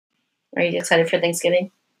Are you excited for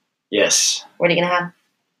Thanksgiving? Yes. What are you going to have?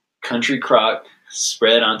 Country crock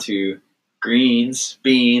spread onto greens,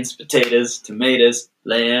 beans, potatoes, tomatoes,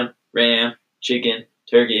 lamb, ram, chicken,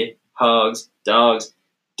 turkey, hogs, dogs.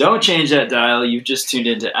 Don't change that dial. You've just tuned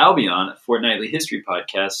into Albion, a fortnightly history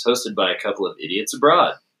podcast hosted by a couple of idiots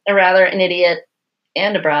abroad. Or rather, an idiot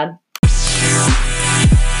and abroad.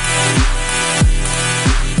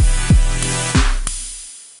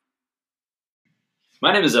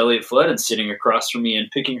 My name is Elliot Flood, and sitting across from me and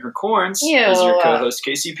picking her corns Ew. is your co-host,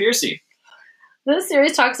 Casey Piercy. This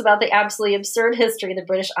series talks about the absolutely absurd history of the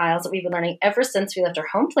British Isles that we've been learning ever since we left our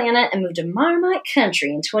home planet and moved to Marmite Country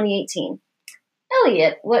in 2018.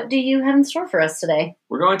 Elliot, what do you have in store for us today?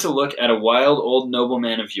 We're going to look at a wild old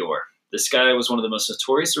nobleman of yore. This guy was one of the most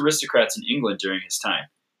notorious aristocrats in England during his time.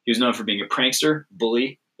 He was known for being a prankster,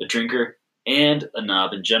 bully, a drinker, and a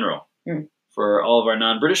knob in general. For all of our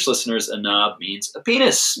non-British listeners, a knob means a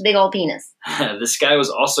penis. Big old penis. This guy was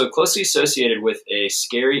also closely associated with a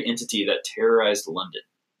scary entity that terrorized London.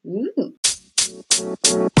 Ooh.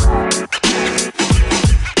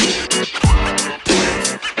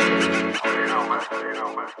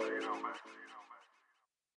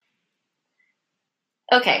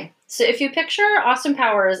 Okay, so if you picture Austin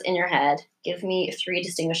Powers in your head, give me 3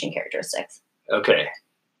 distinguishing characteristics. Okay.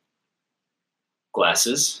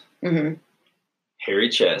 Glasses. Mm-hmm. Hairy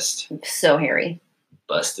chest. So hairy.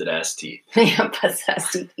 Busted ass teeth. Yeah, busted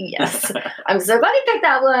ass teeth. Yes. I'm so glad you picked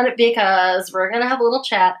that one because we're going to have a little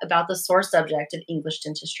chat about the sore subject of English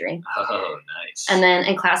dentistry. Oh, nice. And then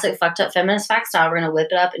in classic fucked up feminist fact style, we're going to whip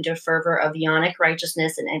it up into a fervor of yonic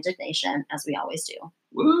righteousness and indignation, as we always do.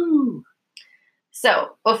 Woo!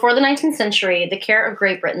 So, before the 19th century, the care of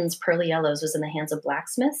Great Britain's pearly yellows was in the hands of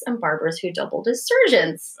blacksmiths and barbers who doubled as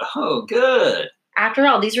surgeons. Oh, good. After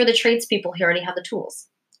all, these were the tradespeople who already had the tools.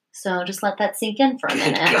 So just let that sink in for a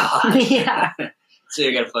minute. Good God. Yeah. So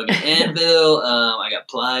I got a fucking anvil, I got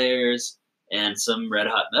pliers, and some red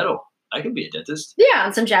hot metal. I could be a dentist. Yeah,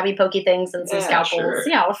 and some jabby pokey things and some scalpels. Sure.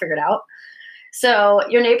 Yeah, we'll figure it out. So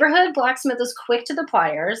your neighborhood blacksmith was quick to the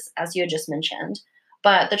pliers, as you had just mentioned.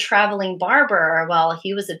 But the traveling barber, well,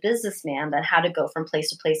 he was a businessman that had to go from place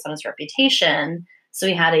to place on his reputation. So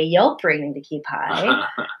he had a Yelp rating to keep high.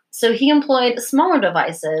 So he employed smaller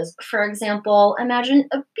devices. For example, imagine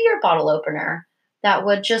a beer bottle opener that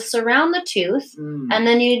would just surround the tooth, and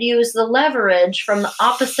then you'd use the leverage from the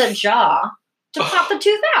opposite jaw to pop the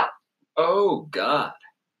tooth out. Oh, God.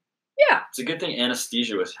 Yeah. It's a good thing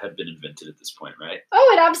anesthesia had been invented at this point, right?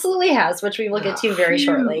 Oh, it absolutely has, which we will get to very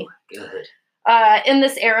shortly. Good. In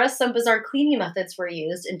this era, some bizarre cleaning methods were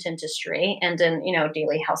used in dentistry and in,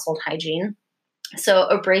 daily household hygiene. So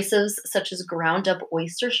abrasives such as ground up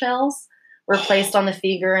oyster shells were placed on the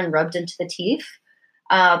finger and rubbed into the teeth.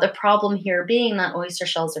 The problem here being that oyster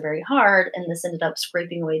shells are very hard, and this ended up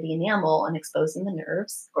scraping away the enamel and exposing the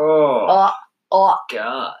nerves. Oh,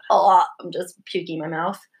 God. I'm just puking my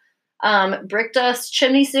mouth. Brick dust,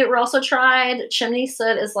 chimney soot were also tried. Chimney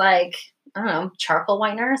soot is like, charcoal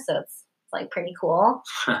whitener, so it's like pretty cool.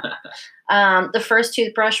 The first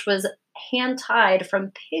toothbrush was hand-tied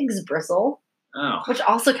from pig's bristle. Oh. Which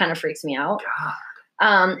also kind of freaks me out.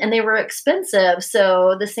 God. And they were expensive,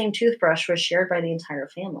 so the same toothbrush was shared by the entire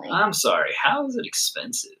family. I'm sorry. How is it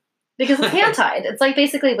expensive? Because it's hand-tied. It's like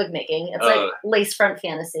basically wig making. It's like lace front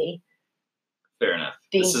fantasy. Fair enough.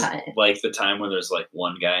 This is like the time when there's like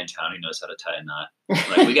one guy in town who knows how to tie a knot.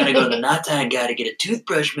 Like, we got to go to the knot tying guy to get a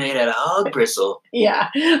toothbrush made out of hog bristle. Yeah.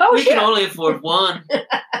 Oh, we can only afford one. Where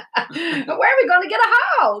are we going to get a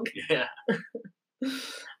hog? Yeah.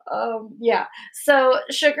 Yeah. So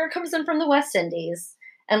sugar comes in from the West Indies,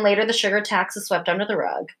 and later the sugar tax is swept under the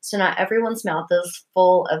rug. So not everyone's mouth is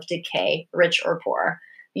full of decay, rich or poor.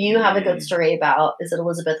 You have a good story about, is it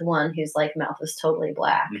Elizabeth I, whose mouth was totally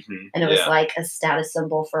black, and it was like a status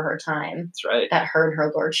symbol for her time. That's right. That her and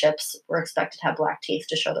her lordships were expected to have black teeth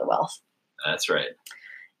to show their wealth. That's right.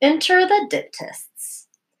 Enter the dentists.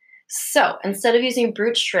 So instead of using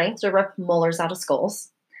brute strength to rip molars out of skulls,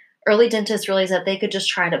 early dentists realized that they could just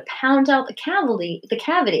try to pound out the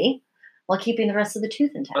cavity while keeping the rest of the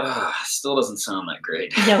tooth intact. Still doesn't sound that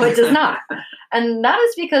great. No, it does not. And that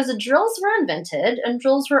is because the drills were invented, and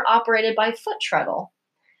drills were operated by foot treadle.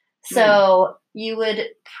 So you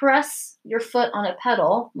would press your foot on a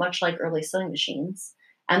pedal, much like early sewing machines,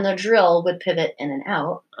 and the drill would pivot in and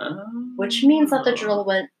out, which means that the drill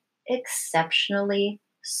went exceptionally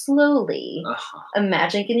slowly.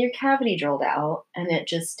 Imagine getting your cavity drilled out and it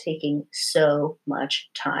just taking so much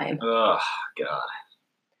time. Oh, God.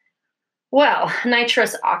 Well,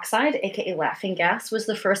 nitrous oxide, aka laughing gas, was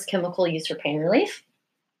the first chemical used for pain relief.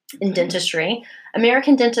 in dentistry,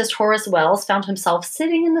 American dentist Horace Wells found himself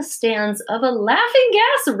sitting in the stands of a Laughing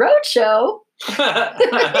Gas roadshow.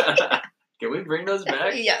 Can we bring those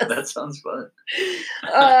back? Yes. That sounds fun.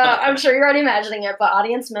 I'm sure you're already imagining it, but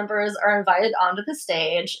audience members are invited onto the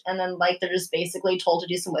stage, and then like they're just basically told to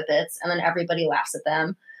do some whippets, and then everybody laughs at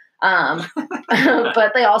them.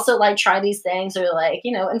 But they also like try these things or like,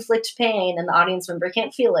 inflict pain, and the audience member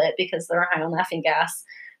can't feel it because they're high on laughing gas.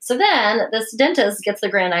 So then this dentist gets the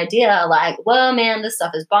grand idea like, well, man, this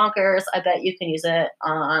stuff is bonkers. I bet you can use it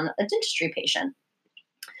on a dentistry patient.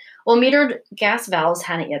 Well, metered gas valves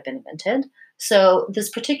hadn't yet been invented, so this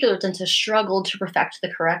particular dentist struggled to perfect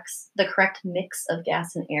the correct mix of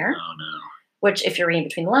gas and air. Oh, no. Which, if you're reading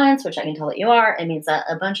between the lines, which I can tell that you are, it means that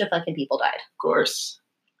a bunch of fucking people died. Of course.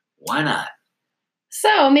 Why not?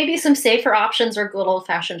 So maybe some safer options are good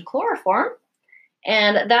old-fashioned chloroform.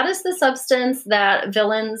 And that is the substance that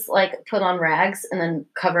villains like put on rags and then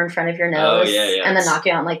cover in front of your nose and then knock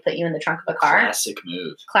you out and like put you in the trunk of a car.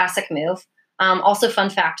 Classic move. Also,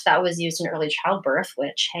 fun fact, that was used in early childbirth,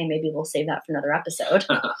 which, hey, maybe we'll save that for another episode.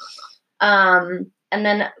 And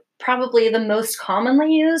then probably the most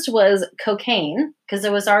commonly used was cocaine, because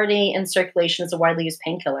it was already in circulation as a widely used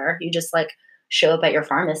painkiller. You just like show up at your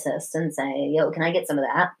pharmacist and say, yo, can I get some of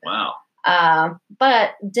that? Wow.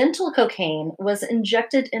 But dental cocaine was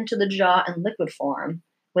injected into the jaw in liquid form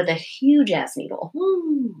with a huge ass needle.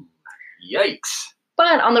 Woo. Yikes.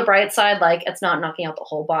 But on the bright side, like, it's not knocking out the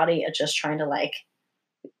whole body. It's just trying to, like,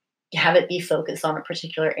 have it be focused on a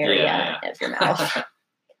particular area of your mouth.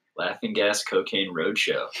 Laughing Gas Cocaine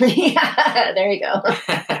Roadshow. Yeah, there you go.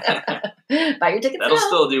 Buy your tickets That'll now.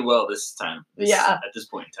 still do well this time. At this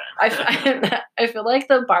point in time. I feel like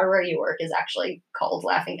the bar where you work is actually called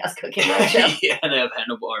Laughing Gas Cocaine Roadshow. Yeah, they have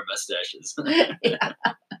handlebar mustaches. Yeah.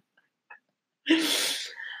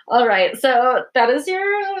 All right, so that is your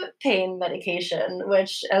pain medication,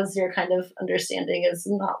 which, as you're kind of understanding, is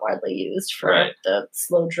not widely used for the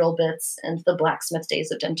slow drill bits and the blacksmith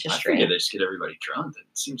days of dentistry. I figured they just get everybody drunk.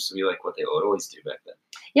 It seems to be like what they would always do back then.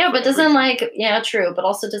 Yeah, but doesn't true, but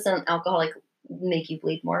also doesn't alcohol like make you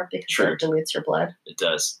bleed more because it dilutes your blood? It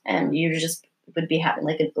does. And you just would be having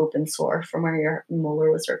like an open sore from where your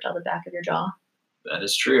molar was ripped out the back of your jaw. That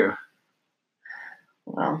is true.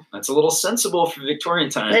 Well, that's a little sensible for Victorian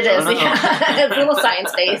times. It is. Yeah. It's a little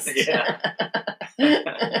science-based. Yeah.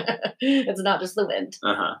 It's not just the wind.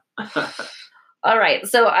 Uh-huh. All right.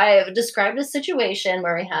 So I've described a situation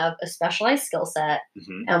where we have a specialized skill set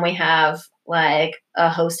and we have like a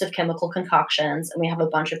host of chemical concoctions and we have a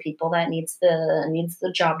bunch of people that needs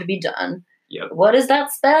the job to be done. Yep. What does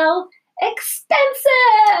that spell? Expensive.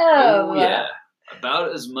 Oh, yeah.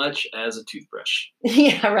 About as much as a toothbrush.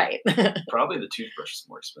 Yeah, right. Probably the toothbrush is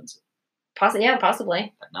more expensive.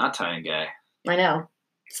 Possibly. A knot tying guy. I know.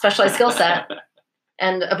 Specialized skill set.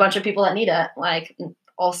 And a bunch of people that need it, like,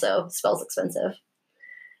 also spells expensive.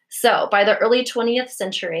 So, by the early 20th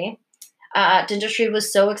century, dentistry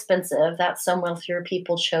was so expensive that some wealthier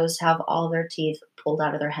people chose to have all their teeth pulled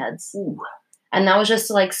out of their heads. Ooh. And that was just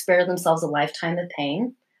to, like, spare themselves a lifetime of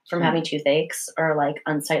pain from having toothaches or, like,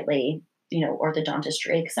 unsightly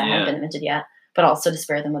orthodontistry, because that hadn't been invented yet, but also to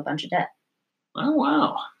spare them a bunch of debt. Oh,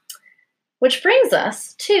 wow. Which brings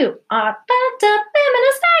us to our fucked up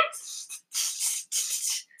feminist facts.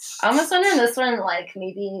 I almost wonder in this one, like,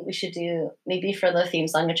 maybe we should do, maybe for the theme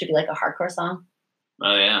song, it should be like a hardcore song.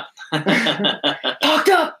 Oh, yeah. Fucked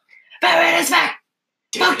up feminist fact!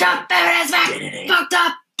 Fucked up feminist fact! Fucked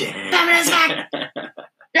up feminist fact!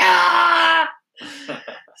 Ah!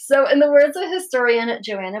 So, in the words of historian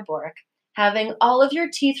Joanna Bork, having all of your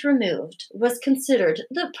teeth removed was considered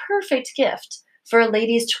the perfect gift for a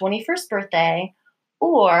lady's 21st birthday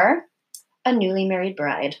or a newly married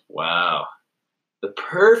bride. Wow. The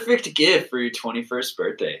perfect gift for your 21st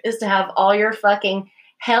birthday is to have all your fucking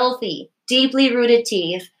healthy, deeply rooted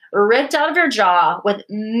teeth ripped out of your jaw with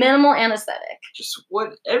minimal anesthetic. Just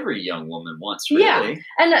what every young woman wants, really. Yeah.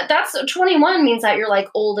 And that's 21 means that you're like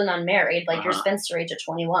old and unmarried, like you're spinster age at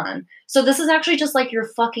 21. So this is actually just like your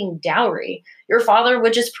fucking dowry. Your father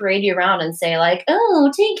would just parade you around and say like,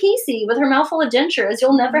 oh, take Casey with her mouth full of dentures.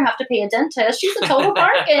 You'll never have to pay a dentist. She's a total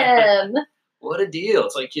bargain. What a deal.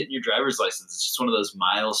 It's like getting your driver's license. It's just one of those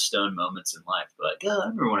milestone moments in life. Like, oh, I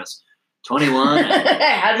remember when I was 21. I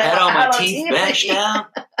had all my teeth bashed out.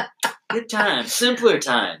 Good times. Simpler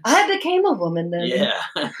times. I became a woman then. Yeah.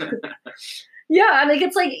 Yeah, I mean,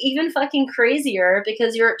 it's like even fucking crazier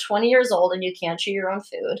because you're 20 years old and you can't chew your own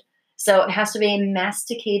food. So it has to be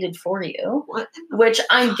masticated for you. What? Which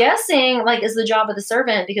I'm guessing like is the job of the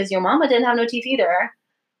servant because your mama didn't have no teeth either.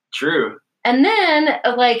 True. And then,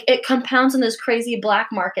 like, it compounds in this crazy black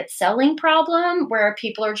market selling problem where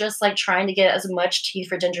people are just like trying to get as much teeth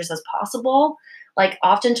for dentures as possible. Like,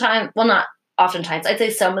 oftentimes, well, not oftentimes, I'd say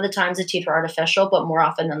some of the times the teeth were artificial, but more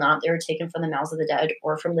often than not, they were taken from the mouths of the dead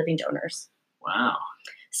or from living donors. Wow.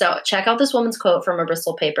 So, check out this woman's quote from a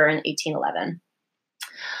Bristol paper in 1811.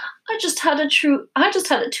 I just had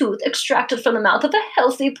a tooth extracted from the mouth of a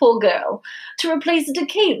healthy poor girl to replace a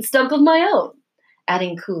decayed stump of my own.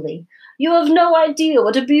 Adding coolly, you have no idea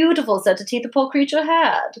what a beautiful set of teeth the poor creature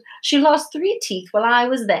had. She lost 3 teeth while I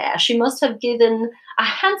was there. She must have given a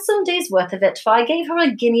handsome day's worth of it, for I gave her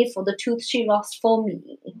a guinea for the tooth she lost for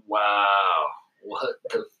me. Wow. What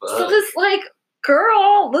the fuck? So this, like,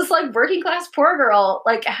 girl, this, like, working class poor girl,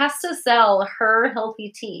 like, has to sell her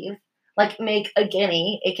healthy teeth, like, make a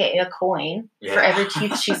guinea, aka a coin, for every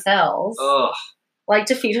teeth she sells. Ugh. Like,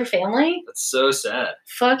 to feed her family? That's so sad.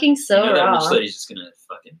 Fucking so that wrong. rich lady's just gonna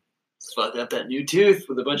fucking fuck up that new tooth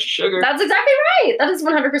with a bunch of sugar. That's exactly right. That is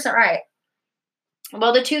 100% right.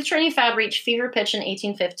 Well, the tooth training fad reached fever pitch in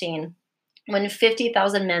 1815 when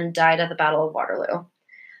 50,000 men died at the Battle of Waterloo.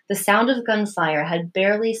 The sound of gunfire had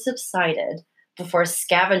barely subsided before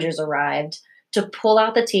scavengers arrived to pull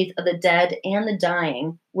out the teeth of the dead and the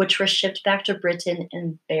dying, which were shipped back to Britain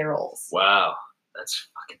in barrels. Wow. That's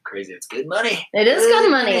fucking crazy. It's good money. It is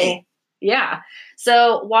good money. Yeah.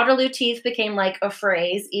 So Waterloo teeth became like a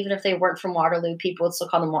phrase. Even if they weren't from Waterloo, people would still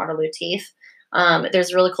call them Waterloo teeth.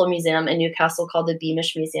 There's a really cool museum in Newcastle called the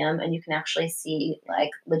Beamish Museum, and you can actually see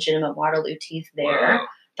like legitimate Waterloo teeth there. Wow.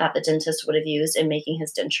 That the dentist would have used in making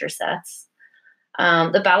his denture sets.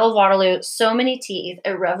 The Battle of Waterloo, so many teeth,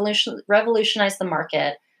 it revolutionized the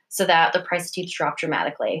market so that the price of teeth dropped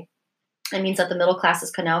dramatically. It means that the middle classes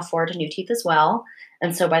could now afford new teeth as well.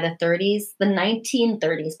 And so by the 1930s and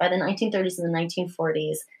the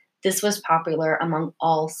 1940s, this was popular among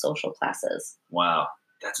all social classes. Wow.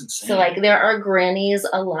 That's insane. So, like, there are grannies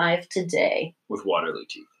alive today. With Waterloo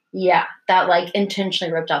teeth. Yeah, that, like,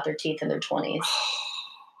 intentionally ripped out their teeth in their 20s.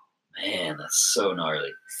 Man, that's so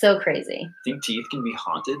gnarly. So crazy. Think teeth can be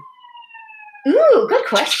haunted? Ooh, good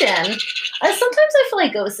question. Sometimes I feel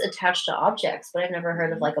like ghosts attached to objects, but I've never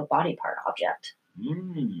heard of, like, a body part object.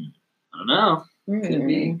 I don't know. Could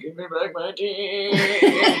be. Give me back my teeth.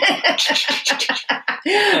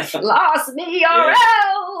 Floss me or else.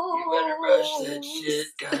 You better brush that shit,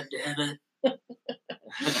 goddammit.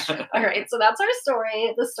 All right, so that's our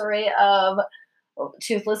story. The story of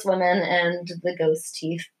toothless women and the ghost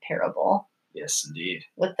teeth parable. Yes, indeed.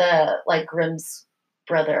 With the, like, Grimm's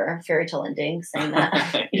brother fairy tale ending saying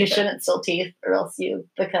that you shouldn't steal teeth or else you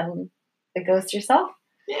become a ghost yourself.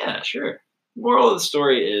 Yeah, sure. Moral of the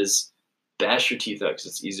story is bash your teeth out because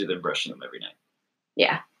it's easier than brushing them every night.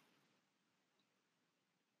 Yeah.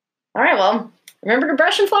 All right, well, remember to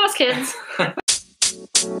brush and floss, kids.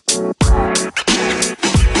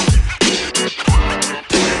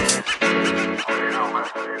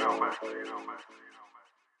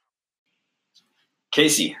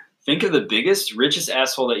 Casey, think of the biggest, richest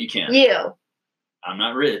asshole that you can. You. I'm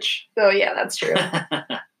not rich. Oh, yeah, that's true.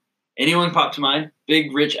 Anyone pop to mind?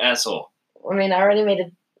 Big, rich asshole. I mean, I already made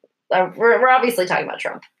it. We're obviously talking about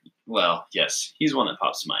Trump. Well, yes, he's one that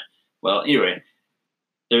pops to mind. Well, anyway,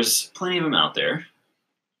 there's plenty of them out there.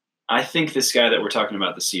 I think this guy that we're talking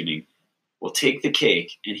about this evening will take the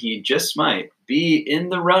cake, and he just might be in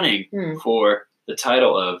the running for the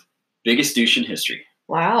title of Biggest Douche in History.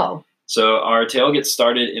 Wow. So our tale gets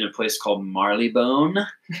started in a place called Marylebone,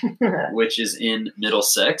 which is in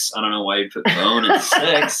Middlesex. I don't know why you put bone and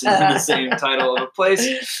sex in the same title of a place.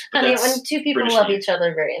 Honey, when two people British love name. each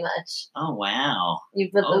other very much. Oh, wow.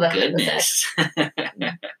 You put the goodness.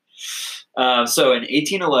 So in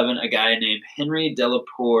 1811, a guy named Henry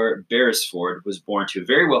Delapour Beresford was born to a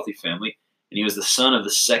very wealthy family, and he was the son of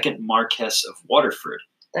the second Marquess of Waterford.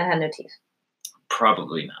 That had no teeth.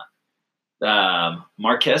 Probably not.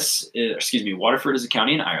 Waterford is a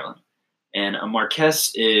county in Ireland, and a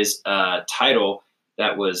Marquess is a title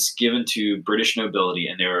that was given to British nobility,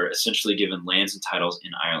 and they were essentially given lands and titles in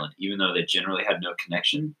Ireland, even though they generally had no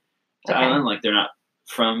connection to Ireland. Like, they're not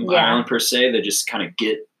from Ireland per se. They just kind of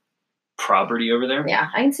get property over there. Yeah,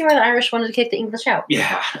 I can see why the Irish wanted to kick the English out.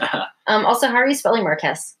 Yeah. Also, how are you spelling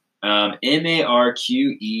Marquess? Marquess.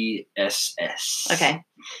 Okay.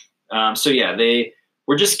 So yeah, they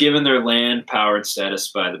were just given their land, power, and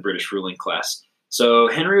status by the British ruling class. So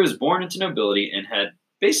Henry was born into nobility and had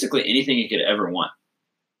basically anything he could ever want.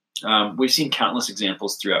 We've seen countless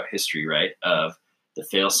examples throughout history, right, of the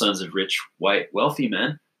fail sons of rich, white, wealthy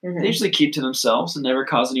men. Mm-hmm. They usually keep to themselves and never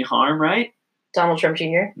cause any harm, right? Donald Trump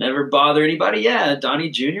Jr. Never bother anybody. Yeah, Donnie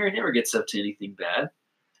Jr. never gets up to anything bad.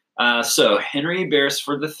 So Henry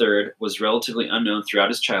Beresford III was relatively unknown throughout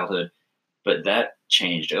his childhood, but that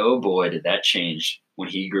changed. Oh boy, did that change when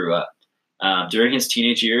he grew up. During his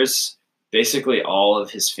teenage years, basically all of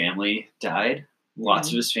his family died. Lots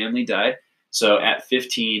of his family died. So at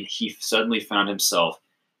 15, he suddenly found himself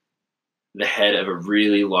the head of a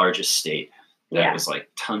really large estate that was like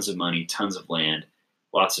tons of money, tons of land,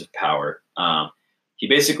 lots of power. He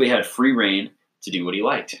basically had free reign to do what he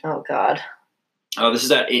liked. Oh, God. Oh, this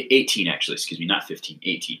is at 18, actually. Excuse me, not 15,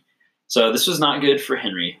 18. So this was not good for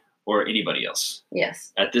Henry or anybody else.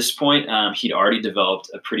 Yes. At this point, he'd already developed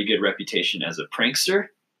a pretty good reputation as a prankster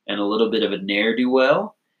and a little bit of a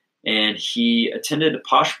ne'er-do-well. And he attended a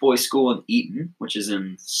posh boy school in Eton, which is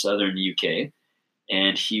in southern UK.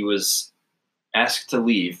 And he was asked to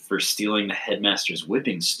leave for stealing the headmaster's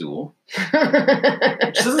whipping stool.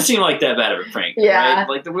 Which doesn't seem like that bad of a prank, right?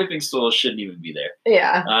 Like the whipping stool shouldn't even be there.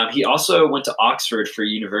 Yeah. He also went to Oxford for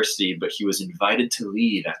university, but he was invited to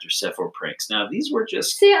leave after several pranks. Now, these were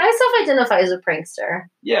just... See, I self-identify as a prankster.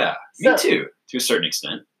 Yeah, me too, to a certain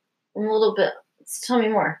extent. A little bit. Tell me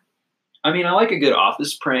more. I mean, I like a good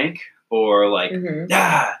office prank or like,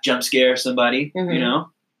 jump scare somebody, you know?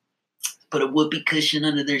 Put a whoopee cushion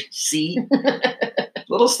under their seat.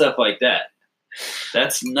 Little stuff like that.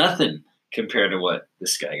 That's nothing compared to what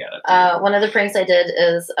this guy got up to. One of the pranks I did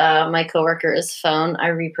is my coworker's phone. I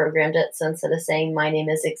reprogrammed it, so instead of saying my name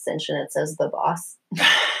is extension, it says the boss.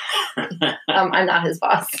 I'm not his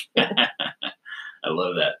boss. I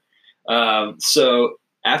love that. So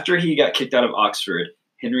after he got kicked out of Oxford,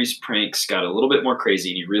 Henry's pranks got a little bit more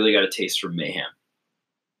crazy, and he really got a taste for mayhem.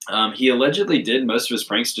 He allegedly did most of his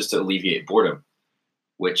pranks just to alleviate boredom,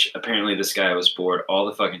 which apparently this guy was bored all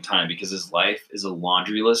the fucking time because his life is a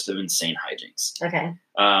laundry list of insane hijinks. Okay.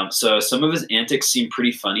 So some of his antics seem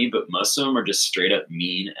pretty funny, but most of them are just straight up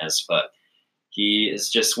mean as fuck. He is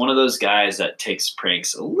just one of those guys that takes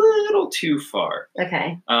pranks a little too far.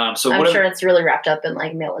 Okay. So I'm sure it's really wrapped up in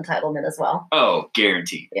like male entitlement as well. Oh,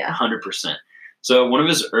 guaranteed. Yeah. 100%. So one of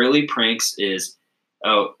his early pranks is...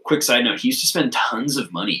 Oh, quick side note. He used to spend tons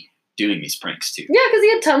of money doing these pranks, too. Yeah, because he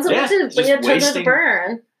had tons of money to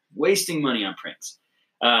burn. Wasting money on pranks.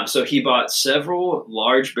 So he bought several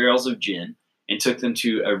large barrels of gin and took them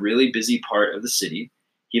to a really busy part of the city.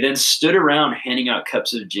 He then stood around handing out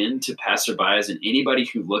cups of gin to passerbys and anybody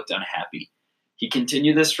who looked unhappy. He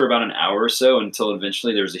continued this for about an hour or so until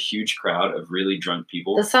eventually there was a huge crowd of really drunk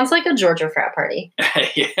people. This sounds like a Georgia frat party.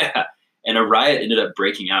 Yeah. And a riot ended up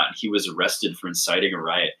breaking out, and he was arrested for inciting a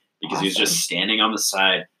riot because he was just standing on the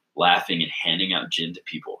side, laughing and handing out gin to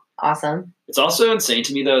people. Awesome. It's also insane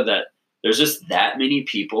to me, though, that there's just that many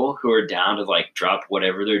people who are down to, like, drop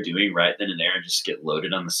whatever they're doing right then and there and just get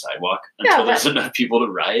loaded on the sidewalk until there's enough people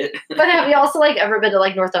to riot. But have you also, like, ever been to,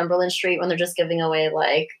 like, Northumberland Street when they're just giving away,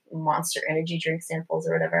 like, Monster Energy drink samples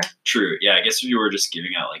or whatever? True. Yeah, I guess if you were just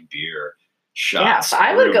giving out, like, beer or shots. Yeah, so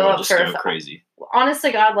I would go up for crazy. Honest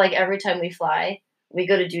to God, like every time we fly, we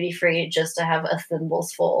go to duty free just to have a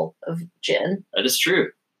thimbles full of gin. That is true.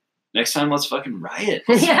 Next time, let's fucking riot.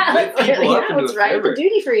 Let's riot the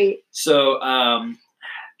duty free. So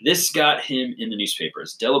this got him in the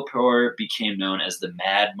newspapers. Delaporte became known as the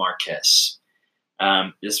Mad Marquess.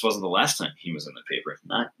 This wasn't the last time he was in the paper.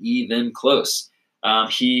 Not even close.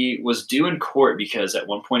 He was due in court because at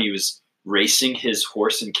one point he was racing his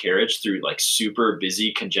horse and carriage through like super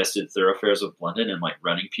busy, congested thoroughfares of London and like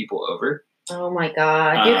running people over. Oh my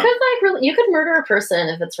God! You could murder a person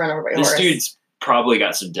if it's run over by a horse. This dude's probably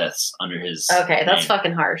got some deaths under his. Okay, that's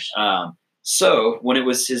fucking harsh. So when it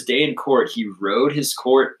was his day in court, he rode his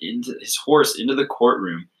horse into the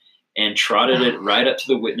courtroom and trotted it right up to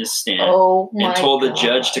the witness stand and told the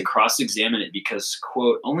judge to cross-examine it because,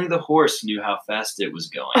 quote, only the horse knew how fast it was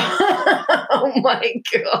going. Oh my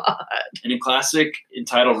God. And in classic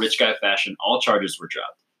entitled rich guy fashion, all charges were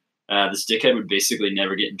dropped. This dickhead would basically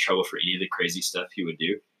never get in trouble for any of the crazy stuff he would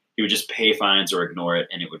do. He would just pay fines or ignore it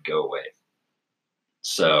and it would go away.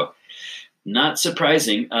 So... not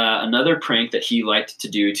surprising. Another prank that he liked to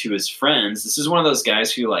do to his friends. This is one of those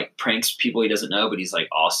guys who like pranks people he doesn't know, but he's like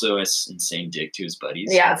also an insane dick to his buddies.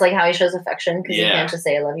 Yeah, it's like how he shows affection because he can't just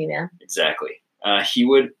say "I love you, man." Exactly. He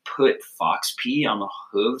would put fox pee on the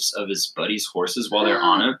hooves of his buddies' horses while they're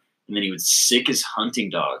on him, and then he would sick his hunting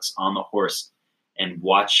dogs on the horse and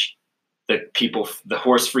watch the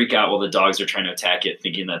horse freak out while the dogs are trying to attack it,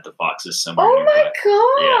 thinking that the fox is somewhere. Oh my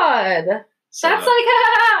God. Yeah. So, that's like,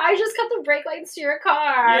 I just cut the brake lights to your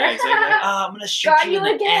car. Yeah, exactly. Like, I'm going to shoot you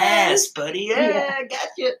in the ass, buddy. Yeah, I got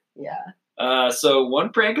you. Yeah. So one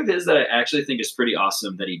prank of his that I actually think is pretty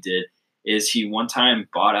awesome that he did is he one time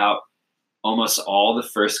bought out almost all the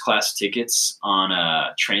first class tickets on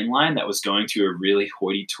a train line that was going to a really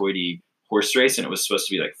hoity-toity horse race, and it was supposed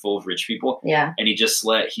to be like full of rich people. Yeah. And he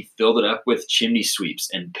filled it up with chimney sweeps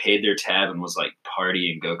and paid their tab and was like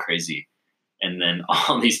party and go crazy. And then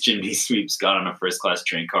all these chimney sweeps got on a first class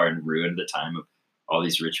train car and ruined the time of all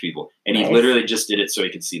these rich people. And he literally just did it so he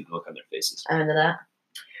could see the look on their faces. I'm into that.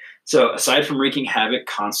 So aside from wreaking havoc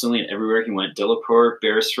constantly and everywhere he went, Delacour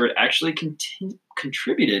Beresford actually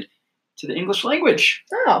contributed to the English language.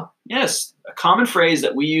 Oh. Yes. A common phrase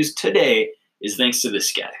that we use today is thanks to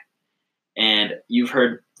this guy. And you've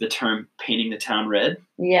heard the term painting the town red?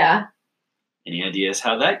 Yeah. Any ideas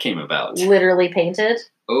how that came about? Literally painted?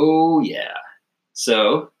 Oh, yeah.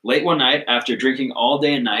 So late one night, after drinking all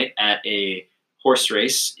day and night at a horse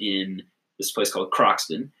race in this place called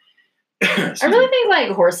Croxton. I really think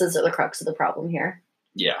like horses are the crux of the problem here.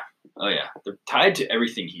 Yeah. Oh, yeah. They're tied to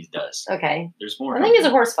everything he does. Okay. There's more. I think he's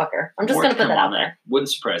a horse fucker. I'm just going to put that out there.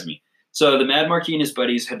 Wouldn't surprise me. So the Mad Marquis and his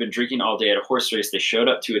buddies had been drinking all day at a horse race. They showed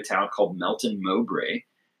up to a town called Melton Mowbray,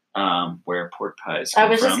 where pork pies come I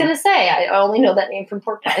was from. just going to say, I only know that name from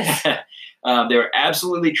pork pies. They were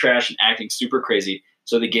absolutely trash and acting super crazy,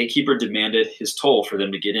 so the gatekeeper demanded his toll for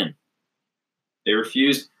them to get in. They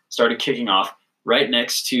refused, started kicking off. Right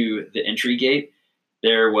next to the entry gate,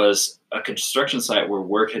 there was a construction site where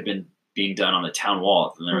work had been being done on the town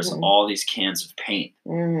wall, and there was all these cans of paint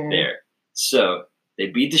there. So they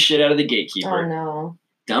beat the shit out of the gatekeeper. Oh, no.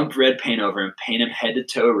 Dumped red paint over him, paint him head to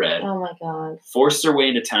toe red. Oh, my God. Forced their way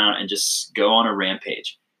into town and just go on a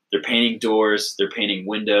rampage. They're painting doors. They're painting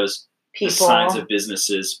windows. People. The signs of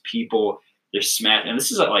businesses. People. They're smashing. And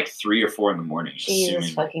this is at like 3 or 4 in the morning.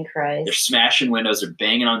 Jesus fucking Christ. They're smashing windows. They're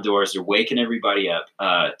banging on doors. They're waking everybody up.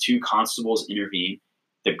 2 constables intervene.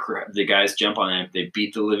 The guys jump on them. They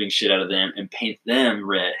beat the living shit out of them and paint them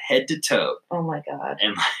red head to toe. Oh, my God.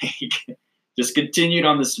 And like just continued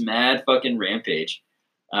on this mad fucking rampage.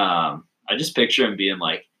 I just picture him being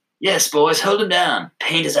like, "Yes, boys, hold him down.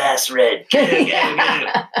 Paint his ass red."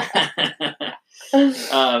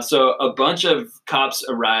 So a bunch of cops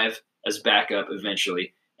arrive as backup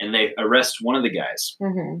eventually, and they arrest one of the guys.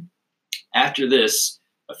 Mm-hmm. After this,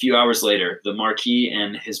 a few hours later, the Marquis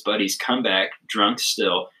and his buddies come back, drunk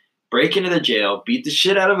still, break into the jail, beat the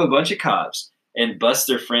shit out of a bunch of cops, and bust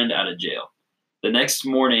their friend out of jail. The next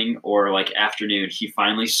morning, or like afternoon, he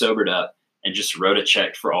finally sobered up and just wrote a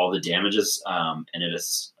check for all the damages, and it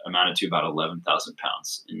is amounted to about 11,000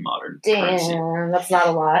 pounds in modern currency. That's not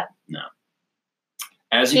a lot. No.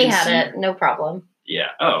 As you he can had see, it, no problem. Yeah.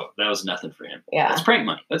 Oh, that was nothing for him. Yeah. That's prank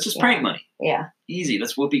money. That's just prank money. Yeah. Easy.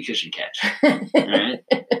 That's whoopee cushion cash. All right.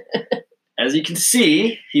 As you can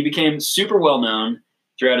see, he became super well known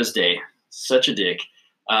throughout his day. Such a dick.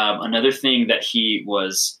 Another thing that he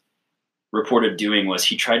was reported doing was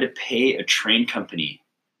he tried to pay a train company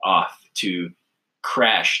off to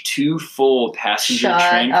crash 2 full passenger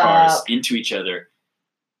train cars into each other,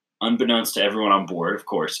 unbeknownst to everyone on board, of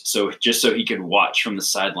course. So just so he could watch from the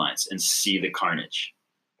sidelines and see the carnage.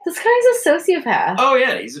 This guy's a sociopath. Oh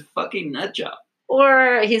yeah, he's a fucking nut job.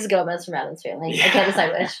 Or he's Gomez from Addams Family. Yeah. I can't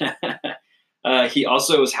decide which. He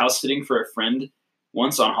also was house sitting for a friend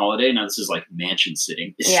once on holiday. Now this is like mansion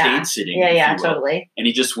sitting, estate sitting. Yeah, totally. And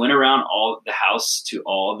he just went around all the house to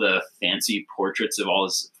all the fancy portraits of all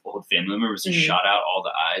his old family members and shot out all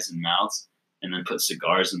the eyes and mouths and then put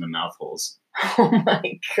cigars in the mouth holes. Oh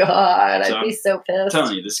my God. So I'd be so pissed. I'm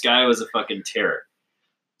telling you, this guy was a fucking terror.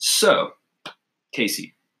 So,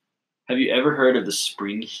 Casey, have you ever heard of the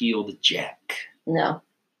Spring-Heeled Jack? No.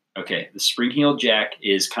 Okay, the Spring-Heeled Jack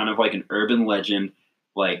is kind of like an urban legend,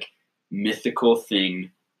 like mythical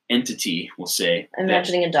thing, entity, we'll say. I'm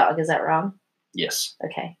imagining a dog. Is that wrong? Yes.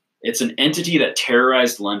 Okay. It's an entity that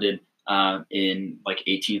terrorized London in like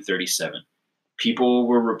 1837. People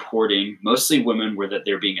were reporting, mostly women, that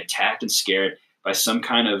they're being attacked and scared by some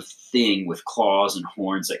kind of thing with claws and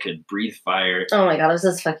horns that could breathe fire. Oh my God, it was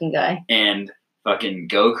this fucking guy. And fucking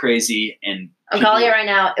go crazy. And I'm calling it right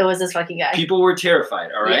now. It was this fucking guy. People were terrified,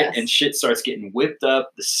 all right? Yes. And shit starts getting whipped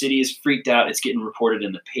up. The city is freaked out. It's getting reported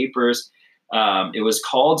in the papers. It was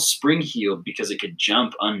called Spring-Heeled because it could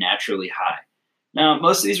jump unnaturally high. Now,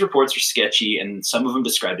 most of these reports are sketchy, and some of them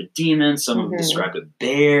describe a demon. Some of them describe a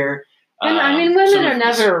bear. And I mean, women are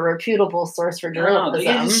never a reputable source for journalism. No, they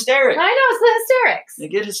get hysteric. I know, it's the hysterics. They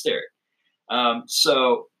get hysteric.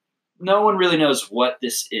 So no one really knows what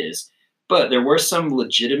this is, but there were some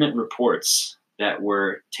legitimate reports that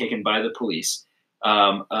were taken by the police.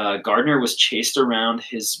 A gardener was chased around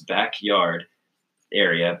his backyard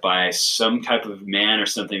area by some type of man or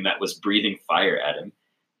something that was breathing fire at him,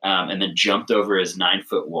 and then jumped over his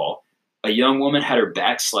 9-foot wall. A young woman had her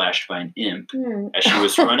back slashed by an imp Hmm. as she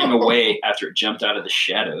was running away after it jumped out of the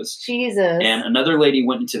shadows. Jesus. And another lady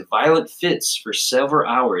went into violent fits for several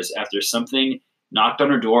hours after something knocked on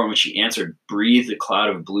her door, and when she answered, breathed a cloud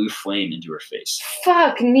of blue flame into her face.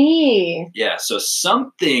 Fuck me. Yeah, so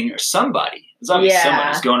something or somebody, it's obviously Yeah. somebody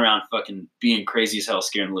who's going around fucking being crazy as hell,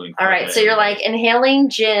 scaring the living All fuck right, out so of you're everybody. like inhaling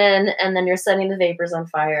gin, and then you're setting the vapors on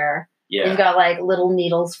fire. Yeah. You've got like little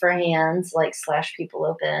needles for hands, like slash people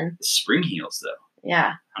open. The spring heels, though.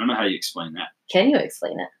 Yeah. I don't know how you explain that. Can you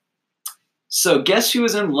explain it? So guess who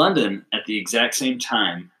was in London at the exact same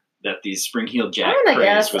time that the Spring Heel Jack I'm gonna craze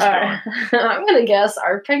guess. was going? I'm gonna guess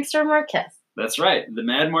our prankster Marquez. That's right, the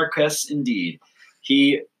Mad Marquess indeed.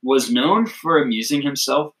 He was known for amusing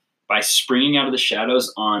himself by springing out of the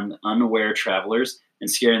shadows on unaware travelers and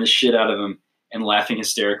scaring the shit out of them and laughing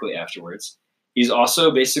hysterically afterwards. He's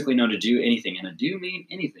also basically known to do anything, and I do mean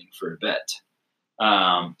anything, for a bet.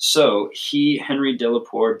 So Henry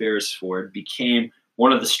Delapour Beresford, became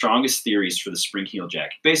one of the strongest theories for the Spring Heel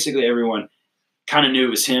Jack. Basically, everyone kind of knew it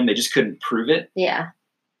was him. They just couldn't prove it. Yeah.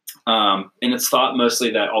 And it's thought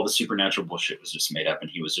mostly that all the supernatural bullshit was just made up, and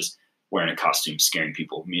he was just wearing a costume, scaring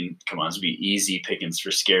people. I mean, come on, this would be easy pickings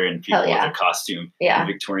for scaring people Hell yeah. with a costume Yeah. in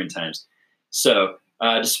Victorian times. So,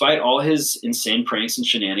 despite all his insane pranks and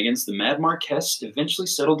shenanigans, the Mad Marquess eventually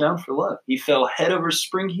settled down for love. He fell head over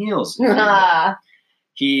spring heels.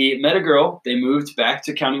 He met a girl. They moved back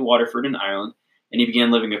to County Waterford in Ireland, and he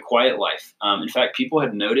began living a quiet life. In fact, people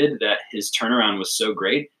had noted that his turnaround was so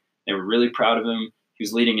great. They were really proud of him. He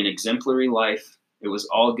was leading an exemplary life. It was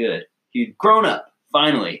all good. He'd grown up,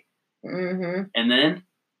 finally. Mm-hmm. And then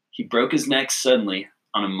he broke his neck suddenly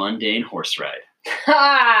on a mundane horse ride.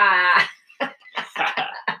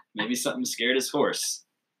 Maybe something scared his horse.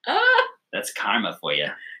 That's karma for you.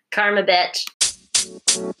 Karma bitch.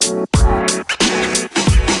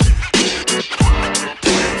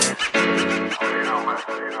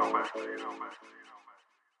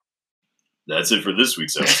 That's it for this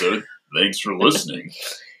week's episode. Thanks for listening.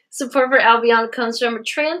 Support for Albion comes from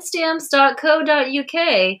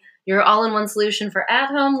transstamps.co.uk, your all-in-one solution for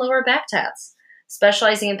at-home lower back tats.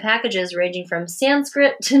 Specializing in packages ranging from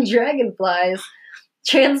Sanskrit to dragonflies,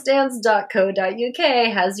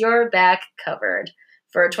 transstamps.co.uk has your back covered.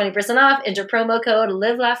 For 20% off, enter promo code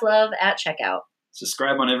LIVELAUGHLOVE at checkout.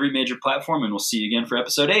 Subscribe on every major platform, and we'll see you again for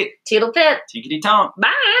episode 8. Toodle pip. Tinkety-tonk.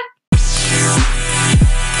 Bye.